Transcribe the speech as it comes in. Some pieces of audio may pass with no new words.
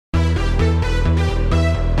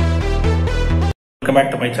Welcome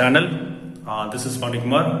back to my channel. This is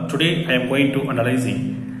Kumar. Today I am going to analyzing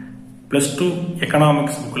plus 2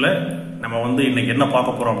 economics bookல நம்ம வந்து இன்னைக்கு என்ன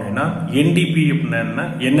பார்க்க போறோம் அப்படினா NDP அப்படினா என்ன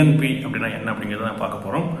NNP அப்படினா என்ன அப்படிங்கறத நான் பார்க்க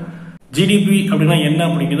போறோம். GDP அப்படினா என்ன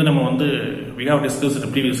அப்படிங்கறது நம்ம வந்து we have discussed in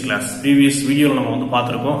the previous வீடியோல நம்ம வந்து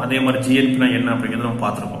பார்த்திருக்கோம். அதே மாதிரி GNP னா என்ன அப்படிங்கறத நம்ம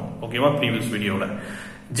பார்த்திருக்கோம். ஓகேவா? previous வீடியோல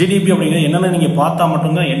GDP அப்படிங்கறது என்னன்னு நீங்க பார்த்தா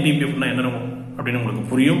மட்டும் தான் NDP அப்படினா என்ன அப்படின்னு உங்களுக்கு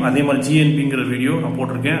புரியும். அதே மாதிரி GNPங்கிற வீடியோ நான்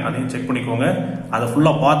போட்டிருக்கேன், அதையும் செக் பண்ணிக்கோங்க. அதை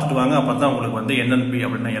ஃபுல்லா பார்த்துட்டு வாங்க, அப்பதான் உங்களுக்கு வந்து NNP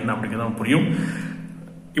அப்படின்னா என்ன அப்படிங்கிறது புரியும்.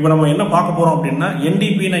 இப்போ நம்ம என்ன பார்க்க போறோம் அப்படின்னா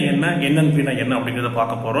NDP-னா என்ன, NNP-னா என்ன அப்படிங்கறத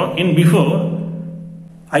பார்க்க போறோம். இன் before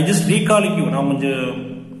I just recalling you, நம்ம கொஞ்சம்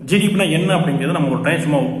GDP-னா என்ன அப்படிங்கறத நம்ம ஒரு டைம்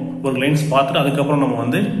சும்மா ஒரு லைன்ஸ் பார்த்துட்டு அதுக்கப்புறம் நம்ம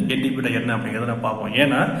வந்து NDP-னா என்ன அப்படிங்கறத பார்ப்போம்.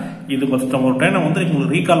 ஏன்னா இது நம்ம ஒரு டைம் வந்து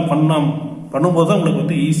உங்களுக்கு ரீகால் பண்ணும்போது தான் உங்களுக்கு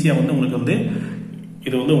வந்து ஈஸியா வந்து உங்களுக்கு வந்து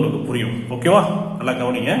இது வந்து உங்களுக்கு புரியும். ஓகேவா? நல்லா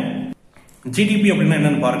கவனிங்க. GDP அப்படின்னா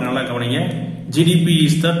என்னன்னு பாருங்க, நல்லா கவனிங்க. GDP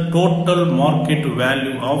is the total market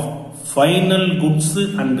value of final goods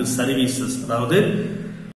and services. அதாவது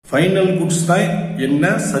final goods தான்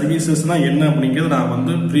என்ன, சர்வீசஸ்னா என்ன அப்படிங்கிறது நான்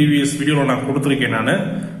வந்து previous வீடியோல நான் கொடுத்திருக்கேன். நான்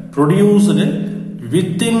produced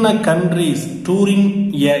within a countries during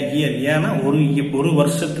a year. ஏன்னா ஒரு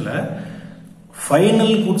வருஷத்துல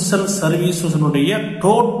final goods and services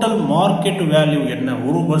total market value என்ன,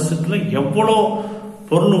 ஒரு வருஷத்துல எவ்வளோ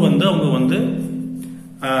பொருள் வந்து அவங்க வந்து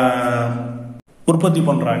உற்பத்தி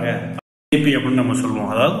பண்றாங்க அப்படின்னு நம்ம சொல்லுவோம்.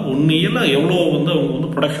 அதாவது ஒன்னியல எவ்வளோ வந்து அவங்க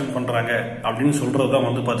வந்து ப்ரொடக்ஷன் பண்றாங்க அப்படின்னு சொல்றதுதான்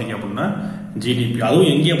வந்து பாத்தீங்க அப்படின்னா GDP.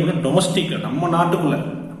 அதுவும் எங்கே அப்படின்னா டொமஸ்டிக், நம்ம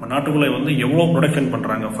நாட்டுக்குள்ள வந்து எவ்வளவு ப்ரொடக்ஷன்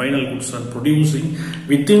பண்றாங்க, final goods are producing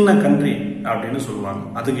within a country அப்படின்னு சொல்லுவாங்க.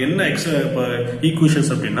 அதுக்கு என்ன ஈக்குவேஷன்ஸ்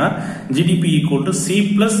அப்படின்னா GDP equal to C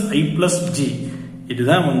plus I plus G.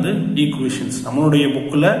 இதுதான் வந்து ஈக்குவேஷன்ஸ். நம்மளுடைய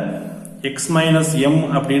புக்ல X மைனஸ் M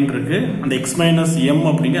அப்படின்னு இருக்கு. அந்த X மைனஸ் M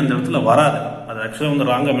அப்படிங்க அந்த இடத்துல வராது. அது ஆக்சுவலா வந்து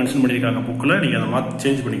ராங்கா மென்ஷன் பண்ணிருக்காங்க புக்ல, நீங்க அதை மாத்தி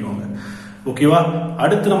சேஞ்ச் பண்ணிக்கோங்க. ஓகேவா?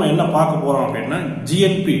 அடுத்து நம்ம என்ன பார்க்க போறோம் அப்படின்னா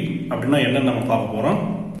GNP அப்படின்னா என்னன்னு நம்ம பார்க்க போறோம்.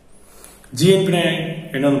 GNP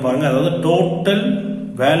என்னன்னு பாருங்க, அதாவது total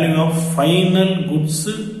value of final goods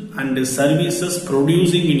and services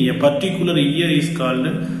producing in a particular year is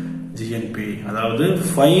called GNP. அதாவது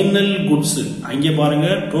ஃபைனல் குட்ஸ் அங்கே பாருங்க,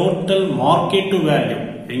 டோட்டல் மார்க்கெட் வேல்யூ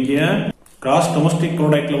எங்க கிராஸ் டொமஸ்டிக்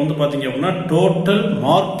ப்ராடக்ட்ல வந்து பாத்தீங்க அப்படின்னா டோட்டல்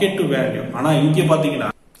மார்க்கெட் வேல்யூ. ஆனா இங்க பாத்தீங்கன்னா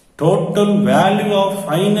total value of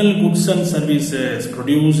final goods and services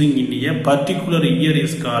producing in a particular year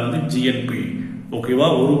is called GNP. ஓகேவா?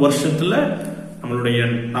 ஒரு வருஷத்துல நம்மளுடைய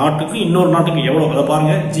நாட்டுக்கு இன்னொரு நாட்டுக்கு எவ்வளவு, அதை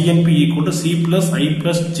பாருங்க. GNP equal to C plus I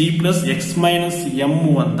plus G plus X minus M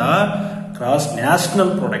வந்தா cross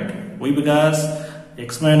national product. Y? Because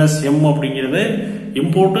X minus M அப்படிங்கிறது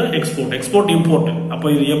இம்போர்ட் எக்ஸ்போர்ட் இம்போர்ட்.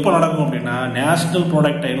 அப்ப இது எப்ப நடக்கும் அப்படின்னா நேஷனல்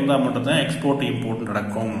ப்ராடக்ட் இருந்தா மட்டும்தான் எக்ஸ்போர்ட் இம்போர்ட்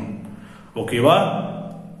நடக்கும். ஓகேவா?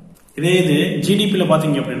 இதே இது GDP-ல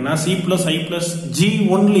பாத்தீங்க அப்படின்னா C plus I plus G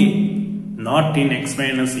only, not in X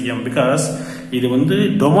minus M, because இது வந்து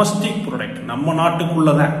டொமஸ்டிக் ப்ராடக்ட், நம்ம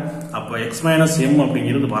நாட்டுக்குள்ளதான். அப்ப X minus M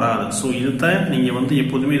அப்படிங்கிறது வராது. சோ இதுதான் நீங்க வந்து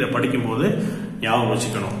எப்போதுமே இதை படிக்கும் போது ஞாபகம்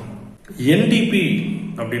வச்சுக்கணும். NDP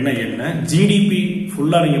அப்படின்னா என்ன, GDP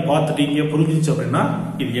ஃபுல்லா நீங்க பார்த்துட்டீங்க, புரிஞ்சிச்சு அப்படின்னா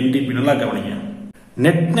இது NDP. நல்லா கவனிங்க.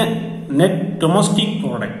 நெட் டொமஸ்டிக்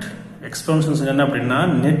ப்ராடக்ட் எக்ஸ்பென்ஷன்ஸ் என்ன அப்படின்னா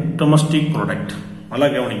நெட் டொமஸ்டிக் ப்ராடக்ட். நல்லா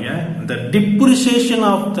கவனிங்க. the depreciation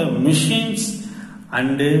of the machines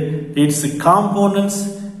and its components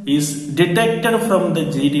is deducted from the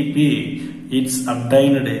GDP. It's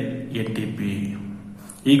obtained NDP.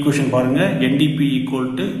 Equation பாருங்க, NDP equal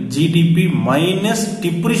to GDP minus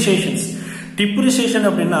depreciations. Depreciation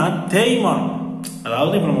அப்படின்னா தேய்மானம்.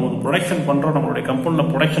 அதாவது இப்ப நம்ம ஒரு ப்ரொடக்ஷன் பண்றோம், நம்மளுடைய கம்பெனில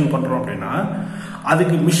ப்ரொடக்ஷன் பண்றோம் அப்படின்னா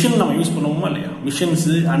அதுக்கு மிஷின் நம்ம யூஸ் பண்ணுவோமா இல்லையா, மிஷின்ஸ்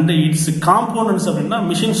அண்ட் இட்ஸ் காம்போனன்ட்ஸ் அப்படின்னா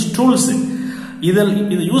மிஷின்ஸ் டூல்ஸ். இது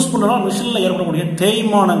யூஸ் பண்ணலாம் மிஷின்ல ஏற்படக்கூடிய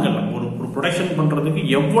தேய்மானங்கள், ப்ரொடக்ஷன் பண்றதுக்கு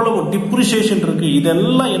எவ்வளவு டிப்ரிசியேஷன் இருக்கு,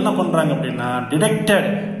 இதெல்லாம் என்ன பண்றாங்க அப்படின்னா டிடக்டட்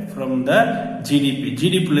ஃப்ரம் த GDP.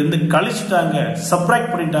 GDP-ல இருந்து கழிச்சிட்டாங்க,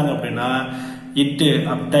 சப்ட்ராக்ட் பண்ணிட்டாங்க அப்படின்னா இட்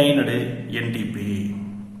அப்டைன்டு NDP.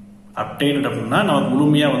 அப்டைன்டு அப்படின்னா நமக்கு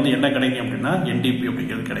முழுமையா வந்து என்ன கிடைக்கும் அப்படின்னா NDP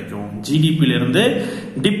அப்படிங்கிறது கிடைக்கும். GDP-ல இருந்து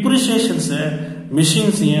டிப்ரிசியேஷன்ஸ்,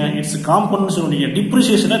 மிஷின்ஸ், இட்ஸ் காம்போனன்ட்ஸ்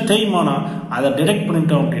டிப்ரிசியேஷனை தேய்மானம் அதை டிடெக்ட்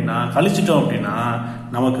பண்ணிட்டோம் அப்படின்னா, கழிச்சிட்டோம் அப்படின்னா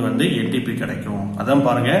நமக்கு வந்து NDP கிடைக்கும். அதான்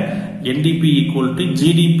பாருங்க, NDP equal to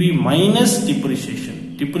GDP minus depreciation.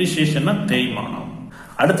 டிப்ரிசியேஷன்னா தேய்மானம்.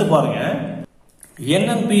 அடுத்து பாருங்க,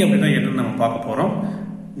 NNP அப்படின்னா என்ன நம்ம பார்க்க போறோம்.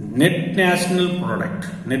 Net national product.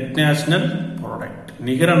 Net national product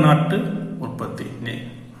நிகர நாட்டு உற்பத்தி,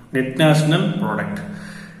 நெட் நேஷனல் ப்ராடக்ட்.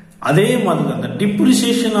 அதே மாதிரி தான் the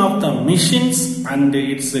depreciation of the machines and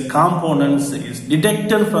its components is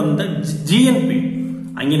deducted from the GNP.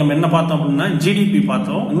 அங்கே நம்ம என்ன பார்த்தோம் அப்படின்னா ஜிடிபி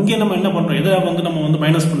பார்த்தோம். இங்கே நம்ம என்ன பண்றோம், எதை வந்து நம்ம வந்து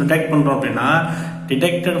மைனஸ் பண்ண டிடெக்ட் பண்றோம் அப்படின்னா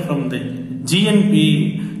detected from the GNB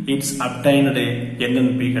it's obtained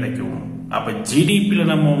NNP கிடைக்கும். அப்ப ஜிடிபியில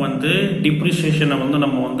நம்ம வந்து டிப்ரிசியேஷனை வந்து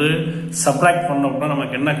நம்ம வந்து சப்ராக்ட் பண்ணோம்னா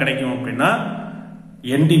நமக்கு என்ன கிடைக்கும் அப்படின்னா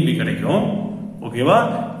என்டிபி கிடைக்கும். ஓகேவா?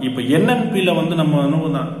 இப்ப என்என்பியில வந்து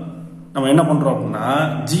நம்ம என்ன பண்றோம் அப்படின்னா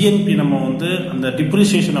ஜிஎன்பி நம்ம வந்து அந்த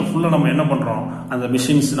டிப்ரிசியேஷனை ஃபுல்லா நம்ம என்ன பண்றோம், அந்த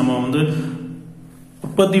மிஷின்ஸ் நம்ம வந்து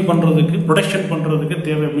உற்பத்தி பண்றதுக்கு ப்ரொடக்ஷன் பண்றதுக்கு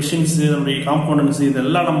தேவை மிஷின்ஸ், அதனுடைய காம்போனன்ட்ஸ்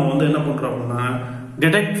இதெல்லாம் நம்ம வந்து என்ன பண்றோம் அப்படின்னா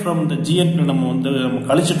டிடெக்ட் ஃப்ரம் த ஜிஎன்பி நம்ம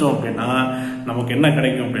கழிச்சிட்டோம் அப்படின்னா நமக்கு என்ன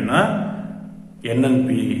கிடைக்கும் அப்படின்னா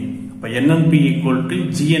என்என்பி. இப்போ NNP equal to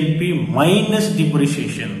GNB minus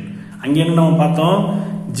depreciation. அங்க என்ன நம்ம பார்த்தோம்,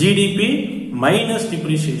 ஜிடிபி மைனஸ்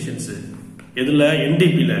டிப்ரிசியேஷன்ஸ். எதுல?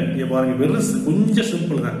 என்டிபியில. இங்க பாருங்க, வெறும் கொஞ்சம்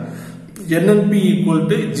சிம்பிள் தான். NNP equal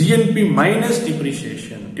to GNB minus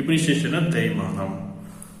depreciation. Depreciation தேய்மானம்.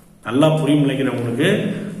 நல்லா புரியும் நினைக்கிறேன் உங்களுக்கு.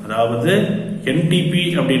 அதாவது என்டிபி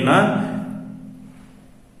அப்படின்னா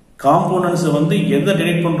காம்போனன்ட்ஸ் வந்து எதை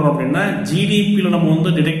டிடெக்ட் பண்றோம் அப்படின்னா ஜிடிபியில நம்ம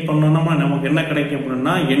வந்து டிடெக்ட் பண்ணோம்னா நமக்கு என்ன கிடைக்கும்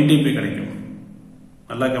அப்படின்னா என்டிபி கிடைக்கும்.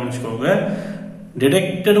 நல்லா கவனிச்சுக்கோங்க,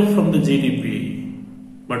 detected from the GDP.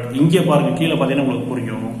 But இங்கே பாருங்க, கீழே பார்த்தீங்கன்னா உங்களுக்கு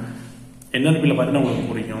புரியும், என்என்பியில் பார்த்தீங்கன்னா உங்களுக்கு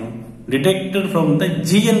புரியும், டிடெக்டட் ஃப்ரம் த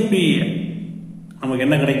ஜிஎன்பி நமக்கு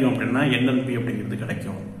என்ன கிடைக்கும் அப்படின்னா என்என்பி அப்படிங்கிறது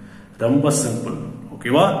கிடைக்கும். ரொம்ப சிம்பிள்.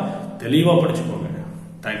 ஓகேவா? தெளிவா படிச்சுக்கோங்க.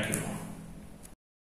 தேங்க்யூ.